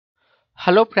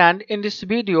Hello friend, in this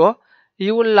video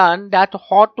you will learn that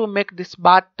how to make this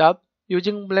bathtub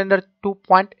using Blender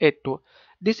 2.82.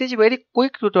 This is very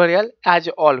quick tutorial as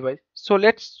always. So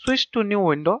let's switch to new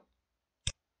window,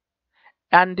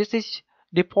 and this is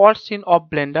default scene of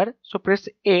Blender. So press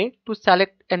A to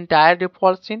select entire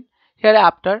default scene.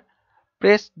 Hereafter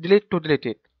press delete to delete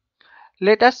it.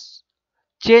 Let us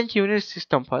change unit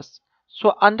system first.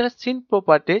 So under scene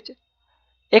properties,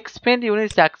 expand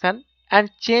unit section and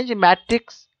change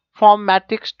matrix from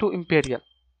matrix to imperial.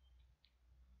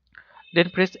 Then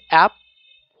press F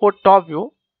for top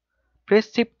view. Press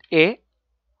Shift A.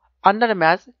 Under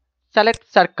mesh,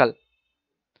 select circle.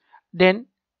 Then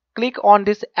click on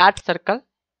this add circle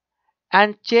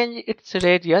and change its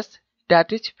radius,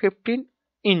 that is 15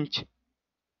 inch.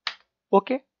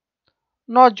 Okay.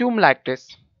 Now zoom like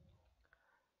this.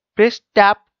 Press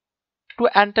tab to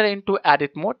enter into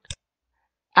edit mode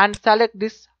and select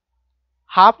this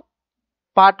half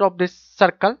part of this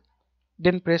circle.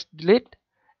 Then press delete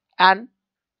and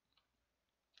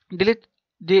delete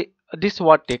this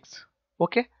vertex.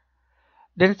 Okay.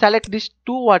 Then select these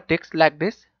two vertex like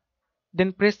this.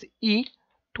 Then press E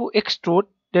to extrude.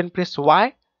 Then press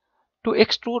Y to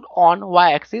extrude on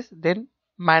Y axis. Then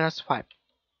 -5.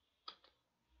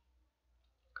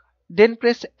 Then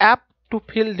press F to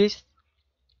fill this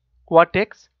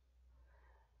vertex.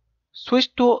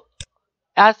 Switch to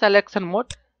edge selection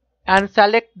mode and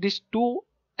select these two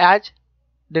edge.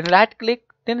 Then right click.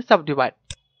 Then subdivide.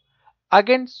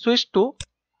 Again switch to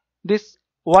this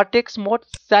vertex mode.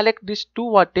 Select these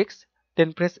two vertex.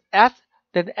 Then press S.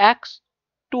 Then X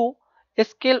to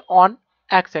scale on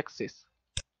X axis.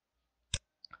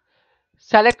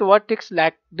 Select vertex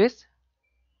like this.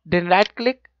 Then right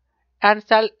click and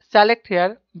select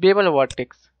here bevel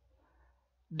vertex.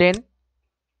 Then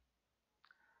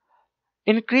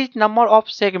increase number of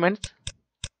segments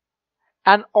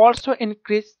and also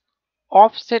increase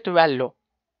offset value.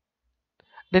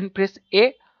 Then press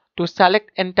A to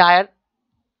select entire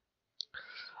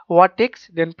vertex.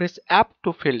 Then press F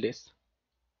to fill this.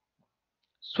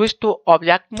 Switch to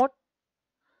object mode.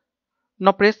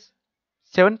 Now press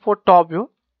 7 for top view.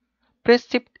 Press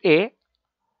Shift A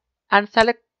and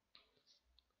select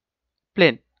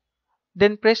plane.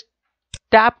 Then press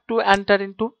tab to enter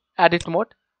into edit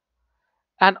mode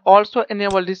and also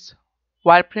enable this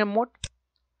wireframe mode.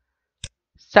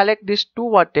 Select these two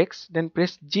vertex. Then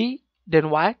press G then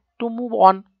Y to move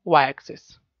on Y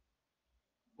axis.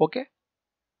 Okay.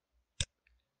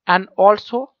 And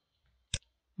also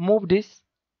move this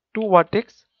two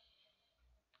vertex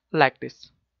like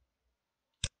this.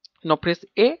 Now press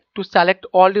A to select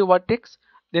all the vertex.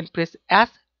 Then press S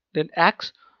then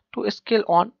X to scale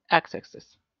on X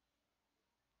axis.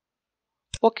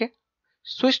 Okay.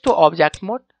 Switch to object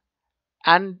mode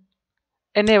and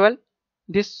enable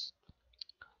this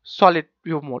solid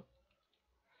view mode.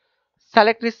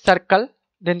 Select this circle.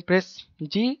 Then press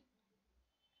G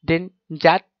then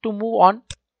Z to move on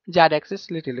Z axis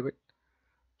little bit.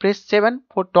 Press 7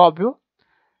 for top view.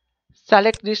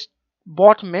 Select this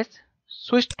bot mesh.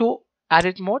 Switch to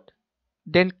edit mode.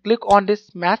 Then click on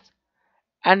this mesh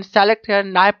and select here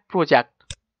knife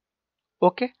project.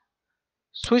 Okay.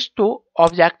 Switch to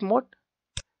object mode.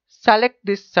 Select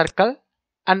this circle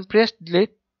and press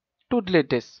delete to delete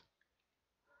this.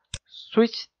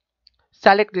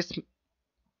 Select this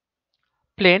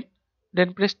plane.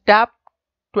 Then press tab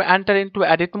to enter into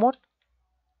edit mode.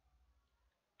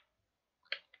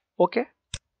 Okay.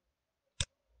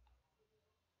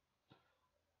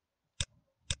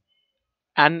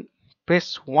 And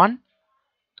press 1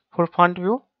 for front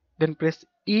view. Then press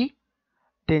E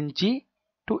then G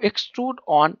to extrude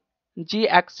on G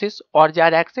axis or Z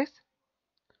axis.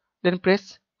 Then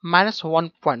press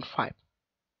 -1.5.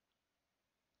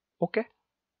 Okay.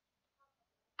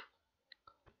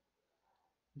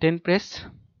 Then press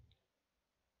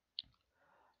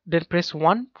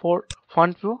 1 for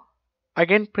front view.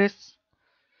 Again press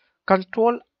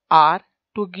Ctrl R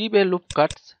to give a loop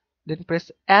cuts. Then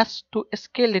press S to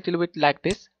scale little bit like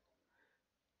this.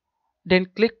 Then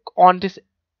click on this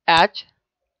edge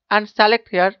and select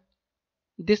here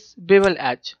this bevel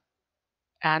edge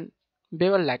and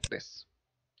bevel like this.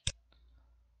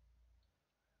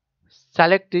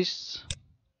 Select this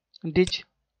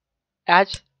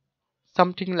edge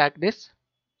something like this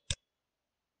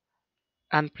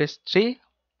and press 3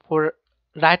 for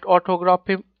right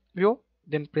orthography view.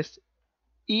 Then press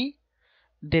E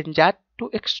then Z to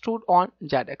extrude on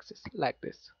Z axis like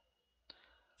this.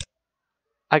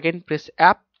 Again press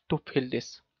F to fill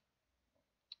this.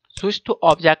 Switch to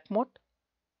object mode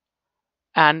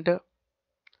and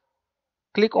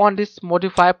click on this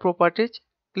modify properties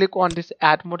click on this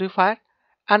add modifier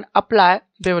and apply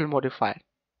bevel modifier.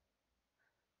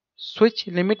 Switch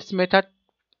limits method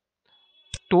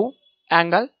to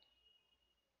angle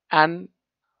and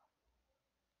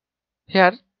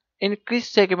here increase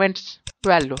segments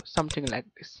value, something like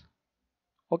this.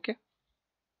 Okay,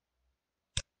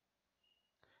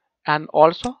 and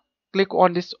also click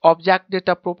on this object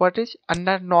data properties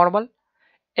under normal,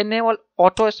 enable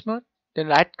auto smooth, then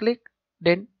right click,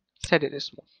 then set it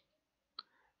smooth.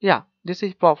 Yeah, this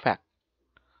is perfect.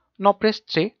 Now press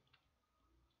 3,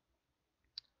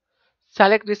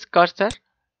 select this cursor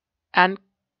and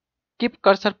keep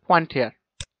cursor point here,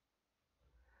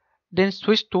 then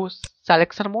switch to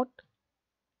selection mode.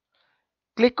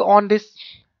 Click on this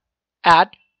add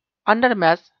under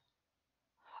mesh,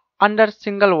 under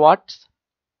single words,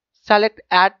 select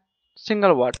add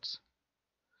single words,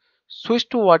 switch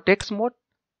to vertex mode,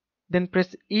 then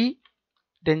press E,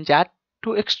 then Z to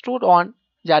extrude on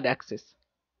Z axis,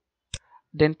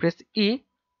 then press E,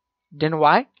 then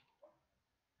Y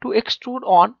to extrude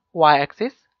on Y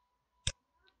axis.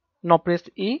 Now press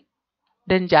E,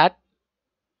 then Z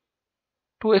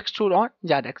to extrude on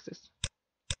Z axis.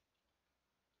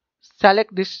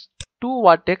 Select this two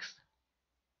vertex,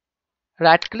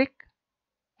 right click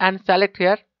and select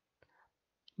here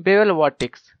bevel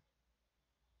vertex.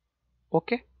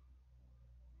 Okay,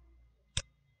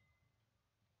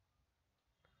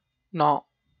 now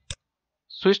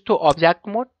switch to object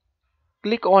mode,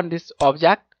 click on this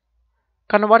object,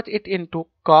 convert it into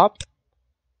curve,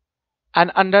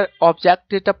 and under object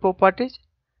data properties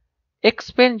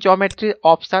expand geometry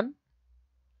option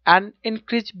and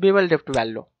increase bevel depth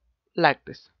value like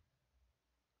this.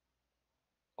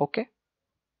 Okay,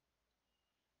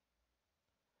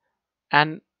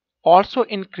 and also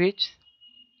increase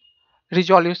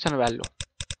resolution value.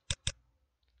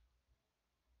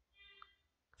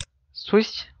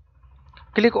 Switch,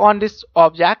 click on this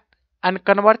object and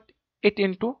convert it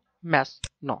into mesh.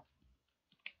 Now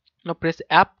press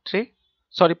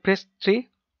press 3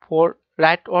 for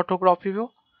right orthography view.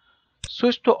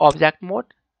 Switch to object mode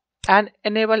and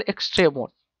enable X-ray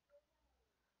mode.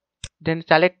 Then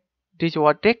select this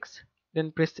vertex,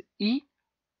 then press E,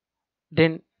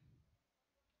 then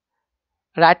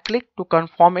right click to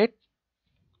confirm it.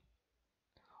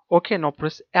 Okay, now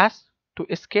press S to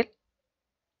scale,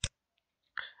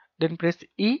 then press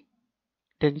E,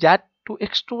 then Z to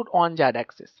extrude on Z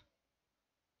axis.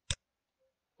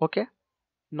 Okay,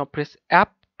 now press F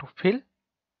to fill,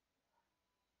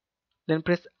 then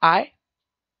press I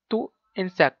to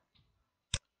insert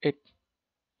it.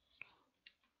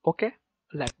 Okay,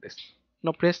 like this.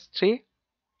 Now press 3.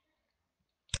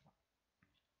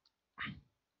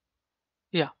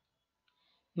 Yeah,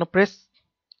 now press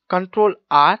Ctrl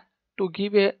R to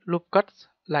give a loop cuts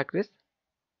like this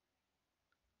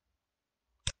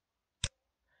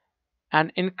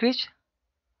and increase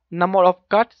number of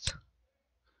cuts,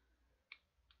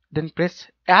 then press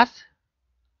S,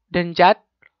 then Z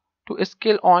to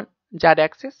scale on Z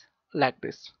axis like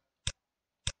this.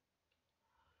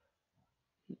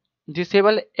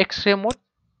 Disable X-ray mode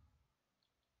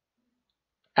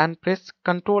and press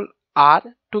Ctrl R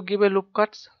to give a loop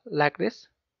cuts like this.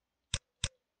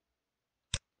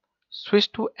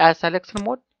 Switch to edge selection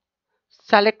mode,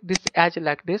 select this edge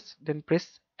like this, then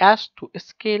press S to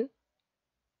scale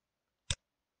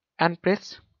and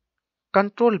press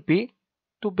Ctrl B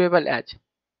to bevel edge.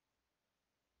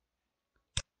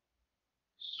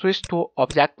 Switch to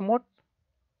object mode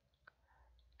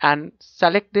and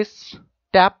select this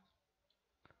tab,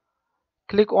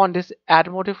 click on this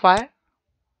add modifier,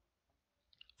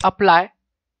 apply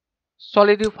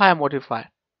solidify modifier.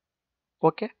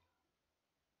 Okay,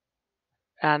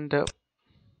 and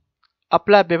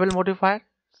apply bevel modifier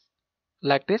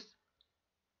like this,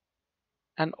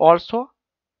 and also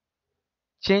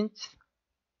change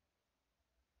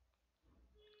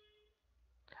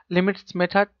limits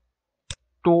method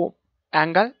to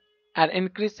angle and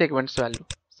increase segments value,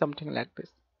 something like this.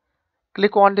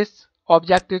 Click on this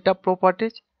object data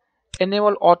properties,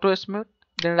 enable auto smooth,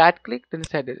 then right click, then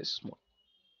set it smooth.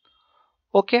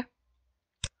 Okay,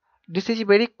 this is a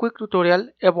very quick tutorial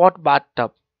about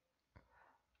bathtub.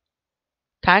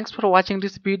 Thanks for watching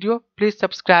this video. Please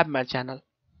subscribe my channel.